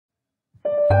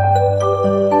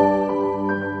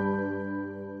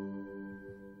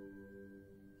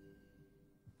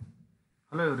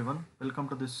welcome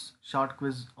to this short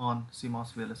quiz on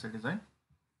CMOS VLSI design.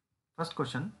 First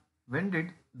question, when did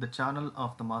the channel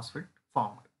of the MOSFET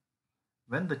formed?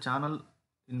 When the channel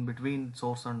in between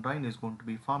source and drain is going to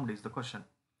be formed is the question.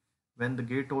 When the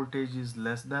gate voltage is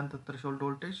less than the threshold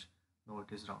voltage? No,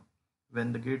 it is wrong.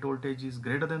 When the gate voltage is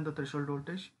greater than the threshold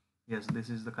voltage? Yes, this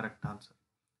is the correct answer.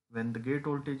 When the gate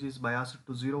voltage is biased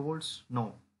to 0 volts?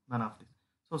 No, none of this.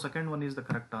 So second one is the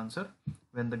correct answer.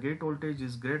 When the gate voltage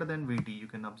is greater than VT, you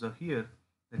can observe here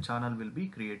the channel will be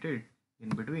created in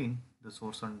between the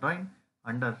source and drain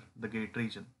under the gate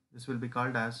region. This will be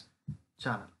called as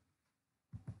channel.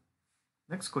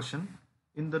 Next question,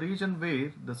 in the region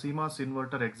where the CMOS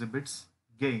inverter exhibits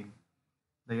gain,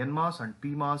 the NMOS and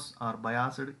PMOS are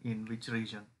biased in which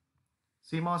region?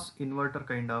 CMOS inverter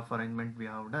kind of arrangement we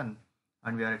have done,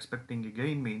 and we are expecting a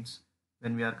gain means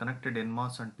when we are connected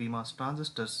NMOS and PMOS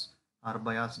transistors are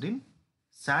biased in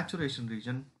saturation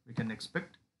region, we can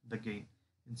expect the gain.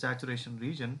 In saturation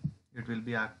region, it will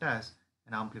be act as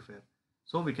an amplifier.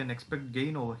 So we can expect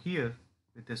gain over here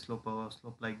with a slope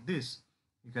like this.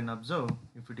 You can observe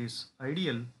if it is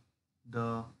ideal,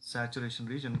 the saturation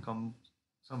region comes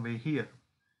some way here.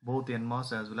 Both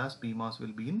NMOS as well as PMOS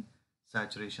will be in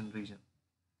saturation region.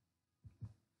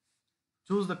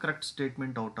 Choose the correct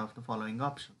statement out of the following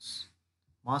options.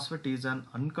 MOSFET is an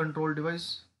uncontrolled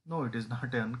device. No, it is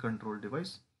not an uncontrolled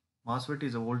device. MOSFET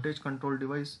is a voltage controlled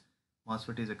device.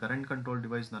 MOSFET is a current controlled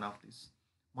device. None of this.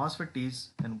 MOSFET is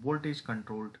a voltage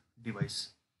controlled device.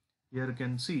 Here you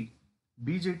can see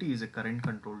BJT is a current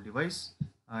controlled device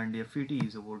and FET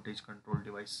is a voltage controlled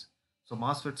device. So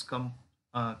MOSFETs come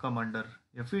under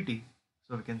FET.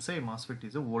 So we can say MOSFET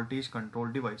is a voltage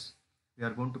controlled device. We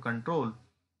are going to control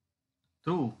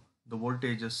through the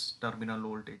voltages, terminal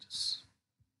voltages.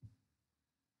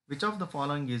 Which of the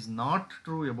following is not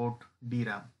true about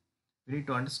DRAM? We need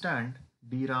to understand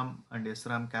DRAM and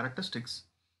SRAM characteristics,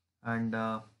 and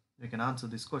we can answer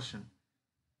this question.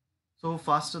 So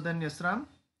faster than SRAM,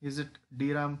 is it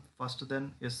DRAM faster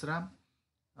than SRAM?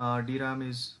 DRAM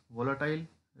is volatile,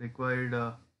 required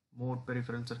more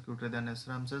peripheral circuitry than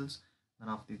SRAM cells. None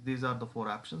of these. These are the four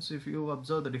options. If you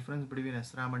observe the difference between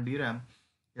SRAM and DRAM,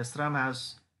 SRAM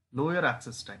has lower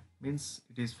access time, means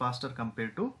it is faster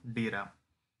compared to DRAM.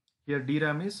 Here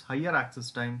DRAM is higher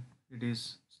access time, it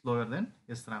is slower than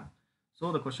SRAM.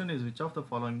 So the question is, which of the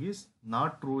following is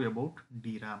not true about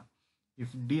DRAM? If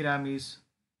DRAM is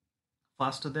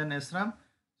faster than SRAM,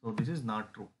 so this is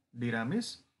not true. DRAM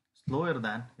is slower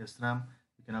than SRAM.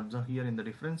 You can observe here in the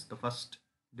difference, the first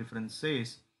difference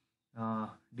says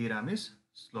DRAM is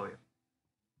slower.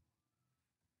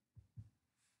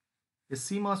 A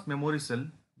CMOS memory cell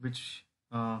which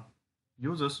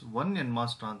uses one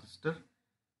NMOS transistor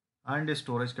and a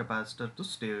storage capacitor to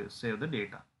save the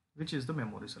data. Which is the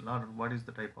memory cell, or what is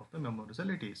the type of the memory cell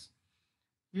it is?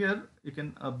 Here you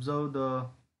can observe the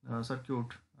circuit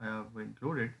I have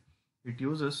included. It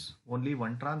uses only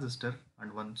one transistor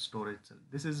and one storage cell.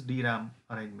 This is DRAM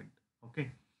arrangement.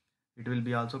 Okay, it will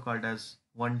be also called as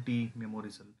 1T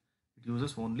memory cell. It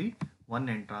uses only one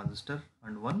N transistor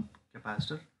and one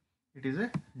capacitor. It is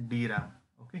a DRAM.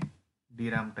 Okay,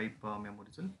 DRAM type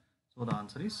memory cell. So the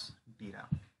answer is DRAM.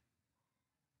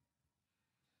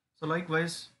 So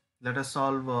likewise, let us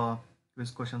solve quiz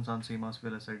questions on CMOS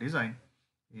VLSI design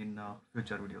in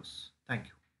future videos. Thank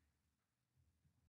you.